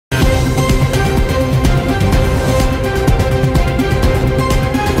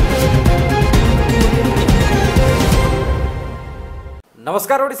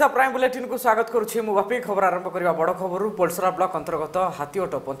नमस्कार Odisha prime bulletin को स्वागत करुछि मु बापी खबर आरंभ करबा बड़ खबर पोलसरा ब्लॉक अंतर्गत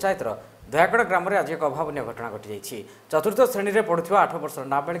हाथीओट पंचायतर दयागढ़ ग्राम में आज एक अभावन घटना घटी जाइछि। चतुर्थ श्रेणी में पढ़ुवा 8 वर्षर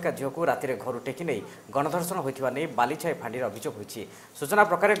नाबालिका झील को राति घर टेकी नहीं गणधर्षण होता नहीं बालीछाई फांडीर अभियोग होइछि। सूचना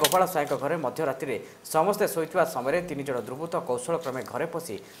प्रकार गोपाल स्वाईं घरे मध्यराति समस्ते शोइथिबा समय 3 जण दुर्बृत्त कौशल क्रमे घरे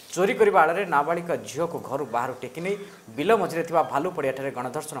पशि चोरी करबा आड़े नाबालिका झील को घर बाहर टेकी नहीं बिल मझिरे थिबा भालू पड़ियाठारे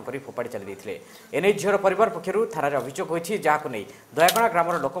गणधर्षण कर फोपाड़ी चली दैथिले। एने झीर परिवार पक्षरु थानारे अभियोग होइछि, जाहाकु नै दयागढ़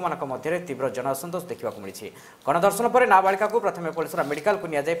ग्रामर लोकमानक मध्य तीव्र जनअसंतोष देखा मिली। गणधर्षण पर नाबालिका को प्रथम पोलिसरा मेडिकल को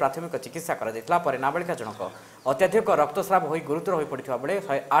निया प्राथमिक चिकित्सा कर नाबालिका जनक अत्याधिक रक्तस्राव हो गुरुतर हो पड़ा बेले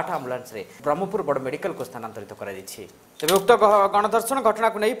 108 आम्बुलांस ब्रह्मपुर बड़ मेडिकल को स्थानांतरित कर तेज उक्त गणधर्षण घटना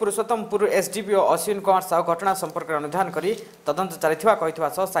को नहीं पुरुषोत्तमपुर एसडीपीओ अश्विन कुमार साहू घटना संपर्क में अनुधान कर तदंत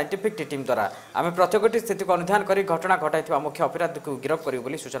चलता साइंटिफिक टीम द्वारा आम प्रत्येकटी स्थिति को अनुधान कर घटना घटाई मुख्य अपराधी को गिरफ्त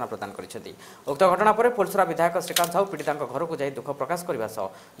कर सूचना प्रदान कर उक्त घटना पर पोलसरा विधायक श्रीकांत साहू पीड़िता घर को जाई दुख प्रकाश करने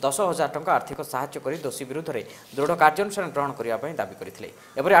 10,000 टंका आर्थिक साहाय्य कर दोषी विरुद्ध में दृढ़ कार्यानुष्ठान ग्रहण करने दाबी करते।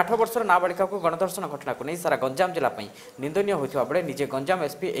 एवं 8 वर्षर नाबालिका को गणधर्षण घटना को नहीं सारा गंजाम जिला निंदनीय होता बेले निजे गंजाम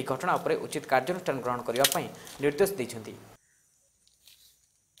एसपी यह घटना पर उचित कार्यानुष्ठान ग्रहण करने निर्देश देते।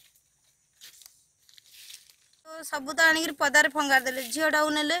 सब तो आनिक पदार फंगार देले झीटा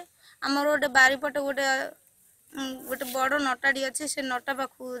ने आमर गोटे बारीपट गोटे गोटे बड़ नटाड़ी अच्छे से नटा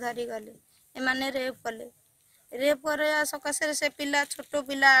पाखु धारी गले एमाने रेप कले रेप कर सकाशे से पिला छोट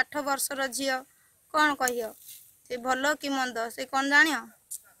पिला 8 वर्षर झी कौन कह से भल कि मंद से कौन जान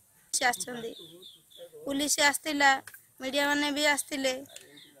से आसछंदी पुलिस आसतिला मीडिया माने भी आसतिले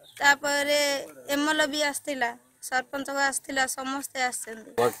तापर एमएल भी आसतिला सरपंच आसतिला समस्ते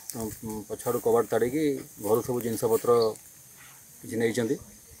आसछंदी पछाड़ू कबाड़ ताड़ीकी घर सब जिनस पत्र किसी नहीं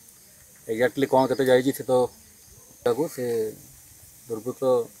एक्जाक्टली कौन केते जाइए से तो से दुर्बृत्त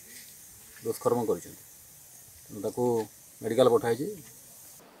दुष्कर्म कर मेडिकल पठाई।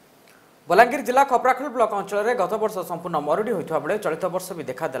 बलांगीर जिला खपराखोल ब्लॉक अंचल में गत वर्ष संपूर्ण मरुड़ी होता बेले चलित वर्ष भी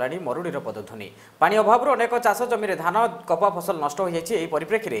देखा मरुड़ीर पदध्वनि। पानी अभाव अनेक चाष जमी धान कपा फसल नष्ट हो जाए।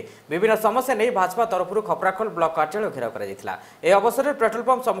 परिप्रेक्षी में विभिन्न समस्या नहीं भाजपा तरफ खपराखोल ब्लॉक कार्यालय घेराव कर अवसर में पेट्रोल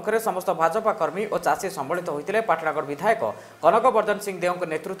पंप सम्मुखें समस्त भाजपा कर्मी और चाषी सम्मिलित होते पाटनागढ़ विधायक कनक वर्धन सिंह देव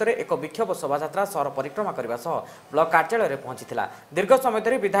नेतृत्व में एक विक्षोभ शोभायात्रा सहर परिक्रमा करने ब्लॉक कार्यालय में पहुंची। दीर्घ समय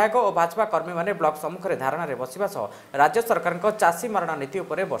धरी विधायक और भाजपा कर्मी मैंने ब्लॉक सम्मुखें धारणा बसवा राज्य सरकार चाषी मारण नीति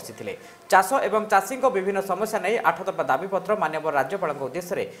उपर बर्षिले। चाष एवं चाषी विभिन्न समस्या नहीं 8 दफा दाबीपत्र माननीय राज्यपाल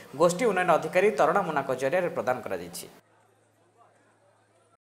उद्देश्य गोष्ठी उन्नयन अधिकारी तरणा मुनाक जरिया प्रदान कर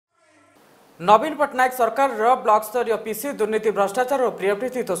नवीन पट्टनायक सरकार ब्लॉक स्तरीय पीसी दुर्नीति भ्रष्टाचार और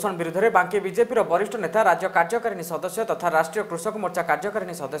प्रियप्रीति तोषण विरुद्ध में बांकी बीजेपी वरिष्ठ नेता राज्य कार्यकारिणी सदस्य तथा राष्ट्रीय कृषक मोर्चा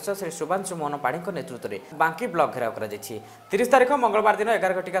कार्यकारिणी सदस्य श्री शुभांशु मोहन पाणी नेतृत्व में बांकी ब्लॉक घेराव कर 30 तारीख मंगलवार दिन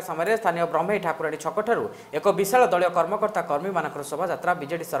 11 घटिका समय स्थानीय ब्रह्मई ठाकुराणी छक एक विशाल दलीय कर्मकर्ता कर्मी मान शोभायात्रा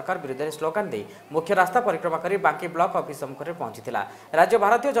बीजेडी सरकार विरुद्ध में स्लोगान दे मुख्य रास्ता परिक्रमा कर बांकी ब्लॉक ऑफिस सम्मुखें पहुंची। राज्य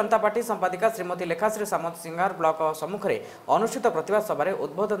भारतीय जनता पार्टी संपादिका श्रीमती लेखाश्री सामंत सिंगार ब्लॉक सम्मुखें अनुष्ठित प्रतिवाद सभा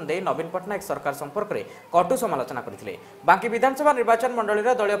उद्बोधन दे नवीन पट्टनायक सरकार संपर्क में कटु समालोचना करथिले। बांकी विधानसभा निर्वाचन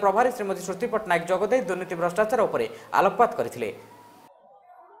मंडली दलीय प्रभारी श्रीमती श्रुति पट्टनायक जोगदे दुर्नीति भ्रष्टाचार उपर आलोकपात करथिले।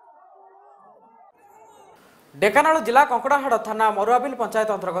 ढेंकानाल जिला कंकड़ाहाड़ थाना मरुआबिल पंचायत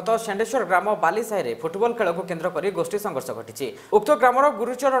अंतर्गत शेंडेश्वर ग्राम बालीसाही फुटबॉल खेल को केन्द्र कर गोष्ठी संघर्ष घटी। उक्त ग्रामर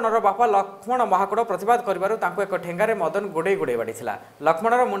गुरुचरणर बापा लक्ष्मण महाकुड़ प्रतिवाद कर एक ठेंगारे मदन गोड़े गोड़े बाड़ी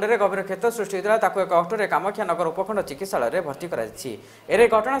लक्ष्मणर मुंडे गभीर क्षत सृष्टि होता एक अक्टोरे कामाख्या नगर उपखंड चिकित्सालय भर्ती कर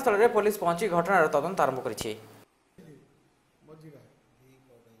घटनास्थल में पुलिस पहुंची घटनार तदंत आरंभ कर।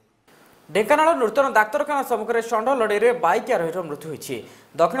 ढेंकानाल नूतन डाक्तरखाना सम्मुखें षंढ लड़ई बाइक आरोही मृत्यु होती।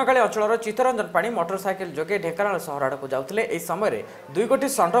 दक्षिणकाली अंचल चित्तरंजन पाणी मोटरसाइकेल जोगे ढेंकानाल सहर आड़क जाते यह समय 2 गोटी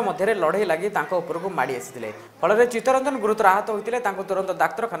षंढ मध्य लड़ई लगी उपरकू माड़ी आसी फल चित्तरंजन गुरुतर आहत होते तुरंत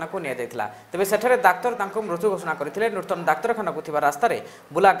डाक्तरखाना को निया तेज सेठारे डाक्तर मृत्यु घोषणा करते। नूतन डाक्तरखाना को रास्तार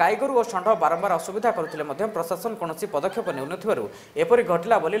बुला गाईगोरु और षंढ बारंबार असुविधा करुले प्रशासन कौन पदक्षेप नेउनथिबारु एपरि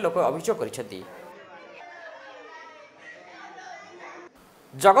घटिला बोली लोक अभियोग करिसेंति।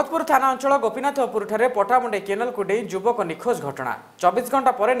 जगतपुर थाना अंचल गोपीनाथपुर ठारे पटामुंडे केनाल को डे युवक निखोज घटना 24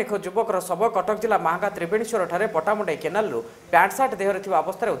 घंटा पर निखोज युवकर शव कटक जिला महागा त्रिवेणीश्वर ठारे पटामुंडे केनाल पैंट सार्ट देहरे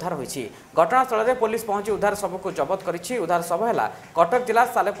अवस्था उद्धार होती। घटनास्थल में पुलिस पहुंची उद्धार शव को जबत करिछि। उद्धार शव है कटक जिला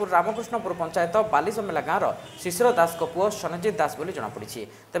सालेपुर रामकृष्णपुर पंचायत बालीसमेला गाँव शिशिर दास को पुओ सनजीत दास बोली जनापड़ी।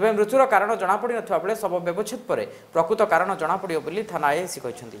 तेज मृत्युर कारण जनापड़ी नथिबा बेले शव व्यवच्छेद पर प्रकृत कारण जनापड़ियो बोली थाना आईएससी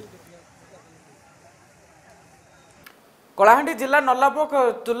कहते। कलाहांडी जिला नल्लाब्लक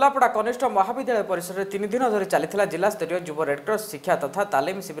तुल्लापड़ा कनिष्ठ महाविद्यालय परिसर में 3 दिन धरी चली जिला स्तरीय युव रेडक्रॉस शिक्षा तथा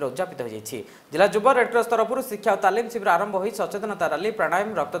तालीम शिविर उद्यापित हो जिला युव रेडक्रॉस तरफ शिक्षा और तालीम शिविर आरंभ हो सचेतनता रैली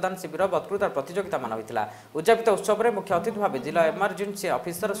प्राणायाम रक्तदान शिविर वक्तृता प्रतियोगिता मान होता उद्यापित उत्सव में मुख्य अतिथि भाव जिला इमरजेंसी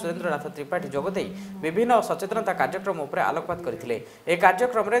अफिसर सुरेन्द्रनाथ त्रिपाठी जोगदे विभिन्न सचेतनता कार्यक्रम उपर आलोकपात करते एक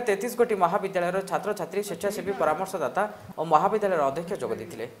कार्यक्रम में 33 गोटी महाविद्यालय छात्र छात्री स्वेच्छासेवी परामर्शदाता और महाविद्यालय अध्यक्ष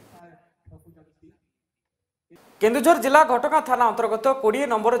जोगदे। केन्दुझर जिला घटगां थाना अंतर्गत 20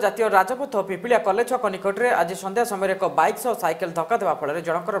 नंबर जातीय राजपथ पिपिलिया कलेज छक निकट में आज संध्या समय एक बाइक सह साइकेल धक्का देवा फल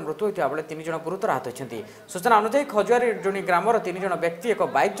जनकर मृत्यु होता बेले 3 जन गुरुतर आहत होती। सूचना अनुसार खजुआरी जुणी ग्रामर 3 जन व्यक्ति एक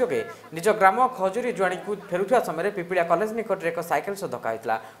बाइक जोगे निज ग्राम खजुरी जुआणी को फेरुवा समय पिपिलिया कलेज निकट में एक साइकेल सह धक्का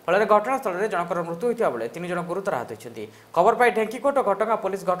होता फल घटनास्थल में जनकर मृत्यु होता बेले 3 जन गुरुतर आहत होती। खबर पाई ढेंकीकोट घटगां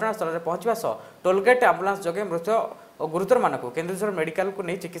पुलिस घटनास्थल में पहुंचा सह टोलगेट आंबुलांस जोगे मृत और गुरुतर मानक केन्दुझर मेडिकल को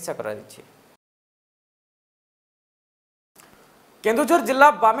नहीं चिकित्सा कर। केन्दुझर जिला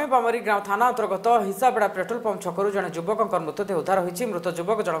बामे बामरी गांव थाना अंतर्गत हिसाबेड़ा पेट्रोल पंप छकरू जड़े युवक मृतदेह उद्धार होती। मृत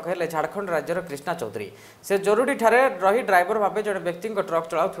युवक जनक हेले झारखंड राज्यर कृष्णा चौधरी से जोरुडी ठारे रही ड्राइवर भाव जड़े व्यक्ति ट्रक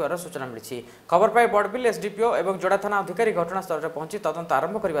चलाउथिबार सूचना मिली। खबर पाई बड़बिल एसडीपीओ और जोड़ा थाना अधिकारी घटनास्थल में पहुंची तदंत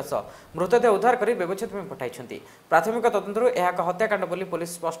आरंभ करने सह मृतदेह उद्धार कर व्यवच्छेद में पठाई। प्राथमिक तदंतर यह एक हत्याकांड बोली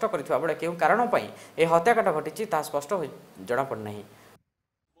पुलिस स्पष्ट करथिबा बेले केउ कारण पई ए हत्याकांड घटिछि ता स्पष्ट जଣା पड़नाही।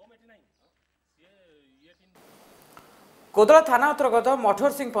 कोदला थाना अंतर्गत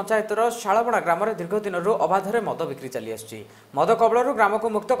मठोर सिंह पंचायतर शालबणा ग्राम में दीर्घ दिन अबाधे मद बिक्री चली आसुची। मद कबलरू ग्राम को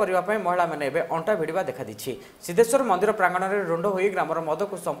मुक्त करने महिला मैंने अंटा भिड़ा देखादी। सिद्धेश्वर मंदिर प्रांगण में रुंड हो ग्रामर मद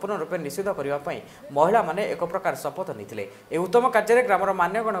को संपूर्ण रूपे निषेध करने महिला मैंने एक प्रकार शपथ नहीं। ए उत्तम कार्य ग्रामर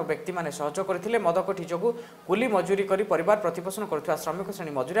मान्यगण व्यक्ति मैंने सहयोग करते। मद कोठी जो कुली मजूरी कर परिवार प्रतिपोषण करुवा श्रमिक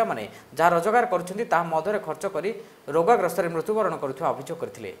श्रेणी मजूरिया मैंने जहाँ रोजगार कर मदरे खर्च कर रोगग्रस्त मृत्युवरण करुवा अभियोग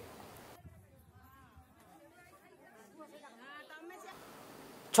करते।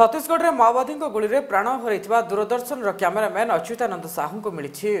 छत्तीसगढ़ में माओवादी गुली में प्राण हर दूरदर्शन कैमेरामैन अच्युतानंद साहू को मिली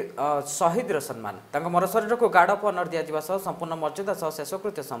शहीद सम्मान। मर शरीर को गार्ड अफ अनर दि संपूर्ण मर्यादा सह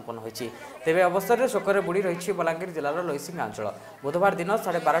शेषकृत्य संपन्न होती। तेरे अवसर में शोक बुड़ी रही बलांगीर जिलार लईसिंगा अंचल। बुधवार दिन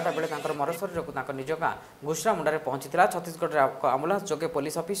 12:30 बेले मर शरीर को निज गाँ घुषरा मुंडा पहुंची। छत्तीसगढ़ आंबुलांस जोगे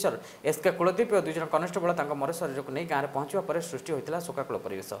पुलिस अफिसर एसके कुलदीप और 2 जन कनेस्टेबल मर शरीर को नहीं गाँव में पहुंचा पर सृष्टि होता शोकाकुल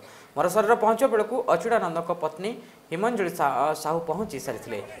परिवेश। मर शरीर पहुंचा बेलू अच्युतानंद पत्नी हिमंजली साहू पहुंची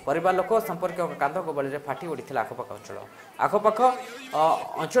सारी परिवार लोक संपर्क कांध गोबली फाटी उड़ी आखपाख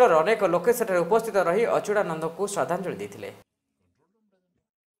अंचल अनेक लोके सेठारे उपस्थित रही अच्युतानंद को श्रद्धांजलि देते।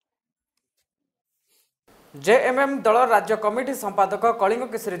 जेएमएम दल राज्य कमिटी संपादक कलिंग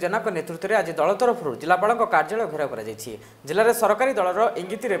केशरी जेना नेतृत्व में आज दल तरफ जिलापाल कार्यालय घेराव कर जिले में सरकारी दलर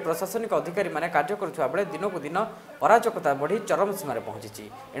इंगित प्रशासनिक अधिकारी माने कार्य करुवा बेले दिनकू दिन अराजकता बढ़ी चरम सीमार पहुंची।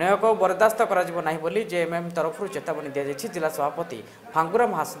 एणे को बर्दास्त कर जेएमएम तरफ चेतावनी दी। जिला सभापति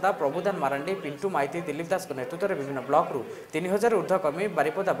फांगुराम हासदा प्रभुदान मारांडी पिंटू माइती दिलीप दास नेतृत्व में विभिन्न ब्लक्रु 3000 ऊर्ध्व कर्मी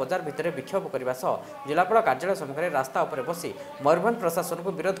बारिपदा बजार भितर विक्षोभ करने जिलापाल कार्यालय सम्मुखें रास्ता उपर बसी मयूरभंज प्रशासन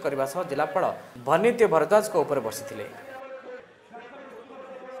को विरोध करने जिलापाल भनित्य भरद्वाज को ऊपर बसी।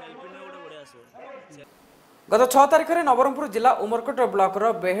 गत 6 तारिख में नवरंगपुर जिला उमरकोट ब्लॉकर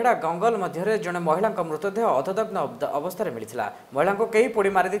बेहेड़ा गंगल मध्य जड़े महिला मृतदेह अर्धदग्न अवस्था में मिलता। महिला को कई पोड़ी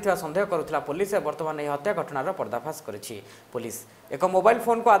मारी सन्देह करुला पुलिस बर्तमान यह हत्या घटनार पर्दाफाश करिछि। पुलिस एक मोबाइल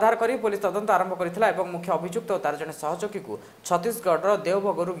फोन को आधार कर पुलिस तदंत आरंभ करथिला एवं मुख्य अभियुक्त और तार जड़े सहयोगी को छत्तीसगढ़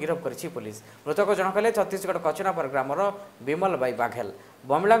देवभोगरू गिरफ करिछि पुलिस। मृतक जनक हेले Chhattisgarh कचनापर grammar Vimal by Baghel.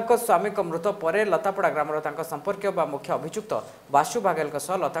 बमिला स्वामी मृत पर लतापड़ा ग्रामर संपर्क व मुख्य अभियुक्त बासु बाघेल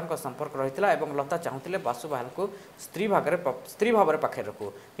लता संपर्क रही और लता चाहूले बासु बाघेल को स्त्री भाव में पाखे रखू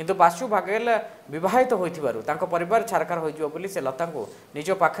किंतु बासु बाघेल विवाहित होता परिवार छारकार हो से लता को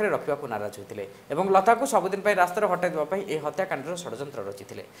निज पाखे रखा नाराज होते लता को सबुदिन रास्तार हटाई यह हत्याकांड षड्यंत्र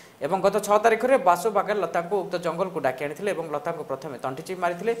रचिते। गत 6 तारिख में बासु बाघेल लता को उक्त जंगल को डाकी आनी और लता को प्रथम तंटी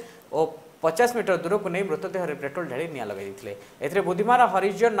मारी और 50 मीटर दूर को नहीं मृतदेह पेट्रोल ढाली निआं लगे। बुद्धिमान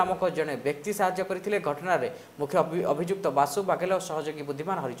हरिजन नामक जड़े व्यक्ति साहाय्य करथिले। घटनार मुख्य अभियुक्त बासु बाघेल और सहयोगी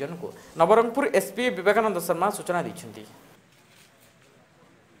बुद्धिमान हरिजन को नवरंगपुर एसपी विवेकानंद शर्मा सूचना दी।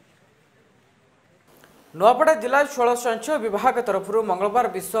 नुआपड़ा जिला 16 संचय विभाग तरफ मंगलवार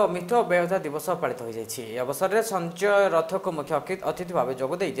विश्व मिथ व्ययधा दिवस पालित हो जाएगी। अवसर में संचय रथ को मुख्य अतिथि भाव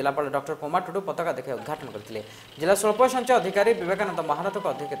जोगदे जिलापाल डॉक्टर कुमार टुडू पताका देखा उद्घाटन करते। जिला स्वल्प संचय अधिकारी विवेकानंद महारथ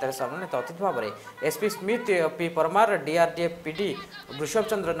अध्यक्षतार सम्मानित अतिथि भाव में SP Smith P Parmar DRDA PD वृषभ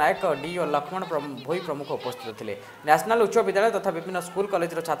चंद्र नायक डी और लक्ष्मण भोई प्रमुख उपस्थित थे। नेशनल उच्च विद्यालय तथा विभिन्न स्कूल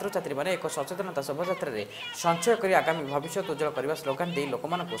कॉलेज छात्र छात्री मैंने एक सचेतनता शोभायात्रा में संचय कर आगामी भविष्य उज्जवल करने स्लोगान दे लोक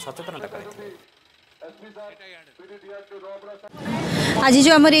सचेतनता करते। आज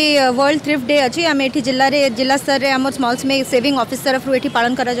जो आम वर्ल्ड थ्रिफ्ट डे अच्छी आम ये जिला स्तर में आम स्मॉल सेविंग ऑफिस तरफ ये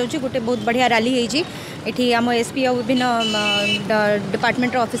पालन करा गोटे बहुत बढ़िया रैली होती आम एसपी और विभिन्न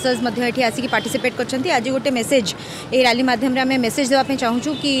डिपार्टमेंट ऑफिसर्स ये आसिक पार्टिसिपेट कर आज गोटे मेसेज ये रैली माध्यम आम मेसेज देवाई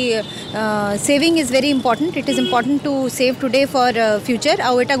चाहूँ कि saving is very important it is important to save today for future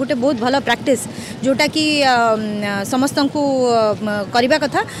आउ एटा गोटे बहुत भल प्रैक्टिस जोटा कि समस्त को करवा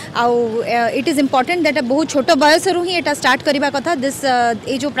कथा आउ इट इज इंपोर्टेंट दैट बहुत छोट बयस रू ही एटा स्टार्ट करवा कथा दिस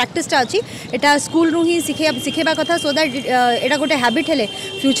ये जो प्रैक्टिसटा अच्छी एटा स्कूल रू ही शिखेबा कथा सो दैट एटा गोटे हैबिट हेले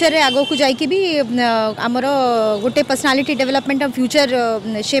फ्यूचर रे आगो को जाइकी भी आमर गोटे personality development of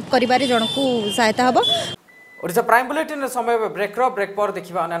future shape करिबारे जन को सहायता हबो। ओडिशा प्राइम बुलेटिन समय ब्रेक पर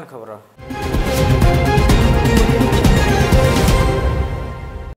देखिबा अन्य खबर।